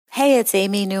Hey, it's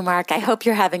Amy Newmark. I hope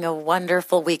you're having a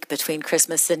wonderful week between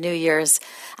Christmas and New Year's.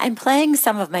 I'm playing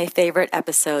some of my favorite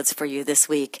episodes for you this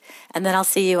week, and then I'll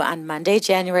see you on Monday,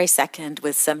 January 2nd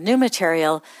with some new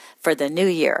material for the new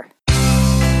year.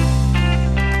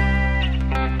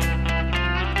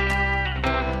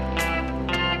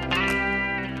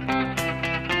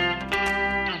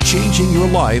 Changing your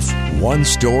life one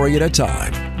story at a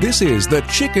time. This is the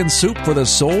Chicken Soup for the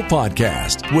Soul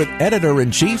podcast with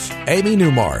Editor-in-Chief Amy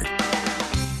Newmark.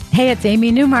 Hey, it's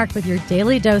Amy Newmark with your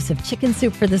daily dose of Chicken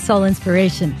Soup for the Soul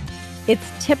inspiration. It's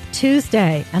Tip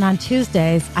Tuesday, and on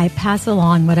Tuesdays, I pass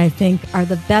along what I think are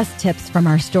the best tips from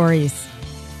our stories.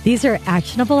 These are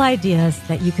actionable ideas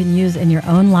that you can use in your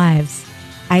own lives,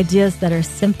 ideas that are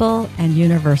simple and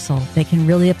universal. They can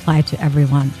really apply to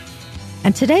everyone.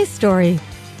 And today's story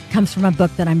comes from a book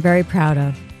that I'm very proud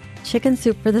of, Chicken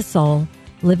Soup for the Soul,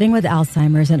 Living with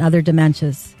Alzheimer's and Other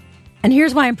Dementias. And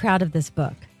here's why I'm proud of this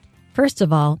book. First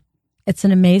of all, it's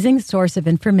an amazing source of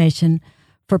information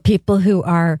for people who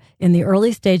are in the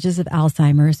early stages of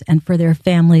Alzheimer's and for their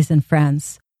families and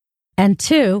friends. And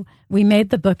two, we made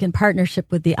the book in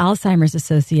partnership with the Alzheimer's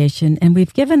Association, and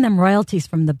we've given them royalties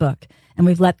from the book, and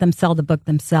we've let them sell the book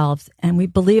themselves. And we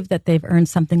believe that they've earned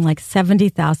something like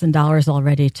 $70,000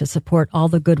 already to support all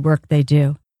the good work they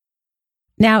do.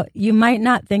 Now, you might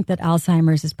not think that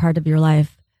Alzheimer's is part of your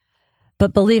life,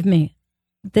 but believe me,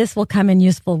 this will come in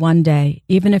useful one day,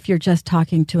 even if you're just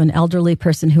talking to an elderly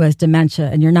person who has dementia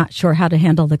and you're not sure how to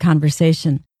handle the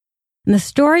conversation. And the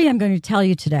story I'm going to tell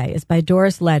you today is by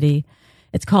Doris Letty.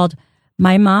 It's called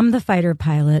My Mom, the Fighter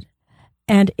Pilot,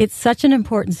 and it's such an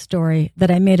important story that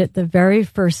I made it the very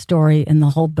first story in the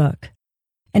whole book.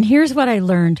 And here's what I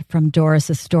learned from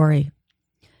Doris's story.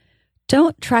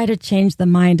 Don't try to change the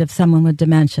mind of someone with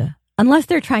dementia, unless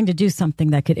they're trying to do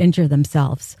something that could injure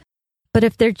themselves. But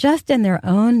if they're just in their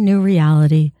own new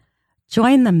reality,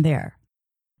 join them there.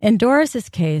 In Doris's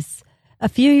case, a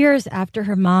few years after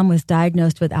her mom was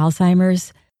diagnosed with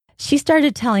Alzheimer's, she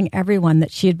started telling everyone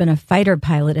that she had been a fighter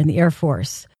pilot in the Air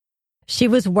Force. She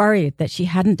was worried that she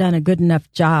hadn't done a good enough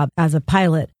job as a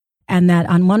pilot and that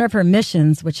on one of her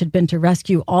missions, which had been to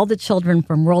rescue all the children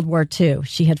from World War II,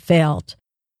 she had failed.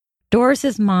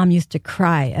 Doris's mom used to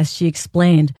cry as she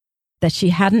explained that she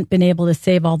hadn't been able to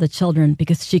save all the children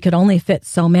because she could only fit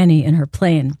so many in her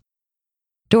plane.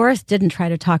 Doris didn't try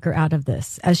to talk her out of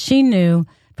this, as she knew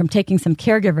from taking some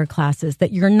caregiver classes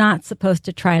that you're not supposed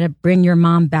to try to bring your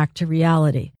mom back to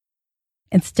reality.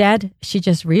 Instead, she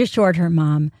just reassured her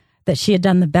mom that she had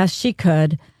done the best she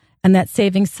could and that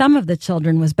saving some of the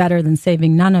children was better than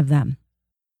saving none of them.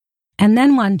 And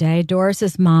then one day,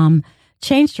 Doris's mom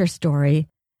changed her story,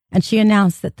 and she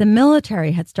announced that the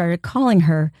military had started calling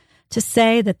her to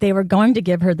say that they were going to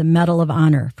give her the Medal of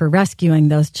Honor for rescuing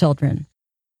those children.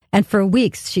 And for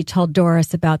weeks, she told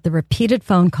Doris about the repeated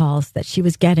phone calls that she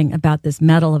was getting about this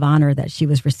Medal of Honor that she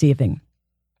was receiving.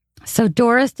 So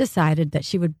Doris decided that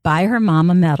she would buy her mom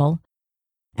a medal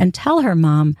and tell her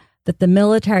mom that the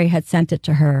military had sent it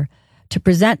to her to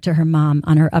present to her mom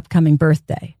on her upcoming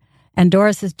birthday. And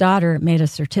Doris's daughter made a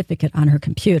certificate on her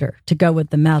computer to go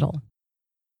with the medal.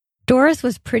 Doris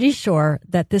was pretty sure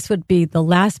that this would be the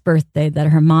last birthday that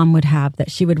her mom would have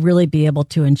that she would really be able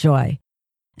to enjoy.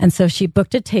 And so she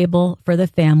booked a table for the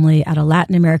family at a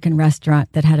Latin American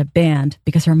restaurant that had a band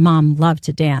because her mom loved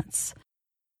to dance.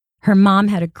 Her mom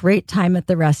had a great time at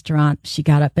the restaurant. She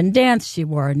got up and danced. She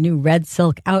wore a new red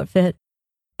silk outfit.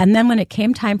 And then when it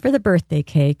came time for the birthday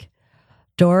cake,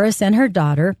 Doris and her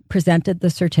daughter presented the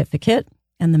certificate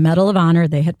and the Medal of Honor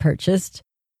they had purchased.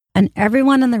 And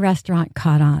everyone in the restaurant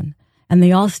caught on, and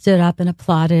they all stood up and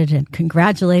applauded and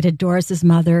congratulated Doris's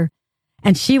mother,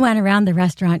 and she went around the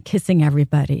restaurant kissing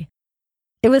everybody.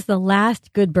 It was the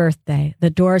last good birthday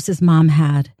that Doris's mom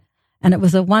had, and it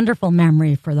was a wonderful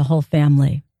memory for the whole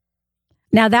family.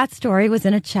 Now, that story was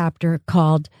in a chapter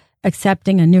called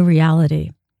Accepting a New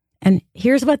Reality. And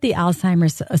here's what the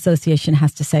Alzheimer's Association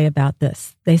has to say about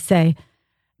this. They say,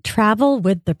 travel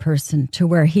with the person to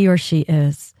where he or she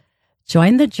is.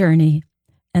 Join the journey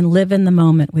and live in the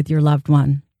moment with your loved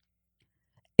one.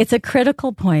 It's a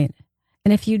critical point,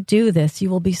 and if you do this, you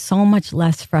will be so much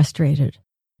less frustrated.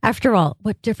 After all,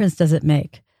 what difference does it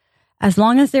make? As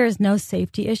long as there is no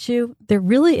safety issue, there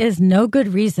really is no good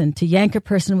reason to yank a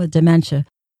person with dementia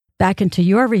back into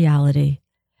your reality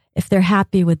if they're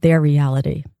happy with their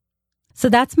reality. So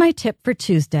that's my tip for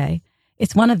Tuesday.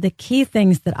 It's one of the key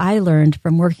things that I learned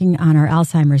from working on our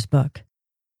Alzheimer's book.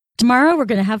 Tomorrow, we're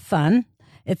going to have fun.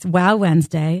 It's Wow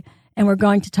Wednesday, and we're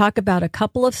going to talk about a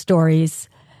couple of stories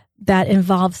that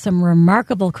involve some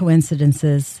remarkable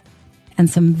coincidences and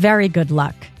some very good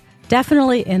luck.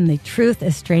 definitely in the truth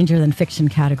is stranger than fiction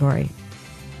category.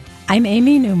 I'm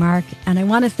Amy Newmark, and I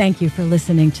want to thank you for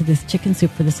listening to this Chicken Soup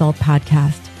for the Soul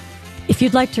podcast. If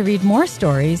you'd like to read more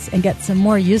stories and get some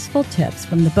more useful tips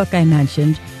from the book I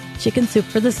mentioned, Chicken Soup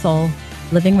for the Soul,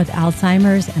 Living with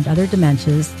Alzheimer's and Other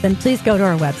Dementias, then please go to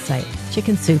our website,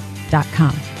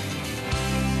 chickensoup.com.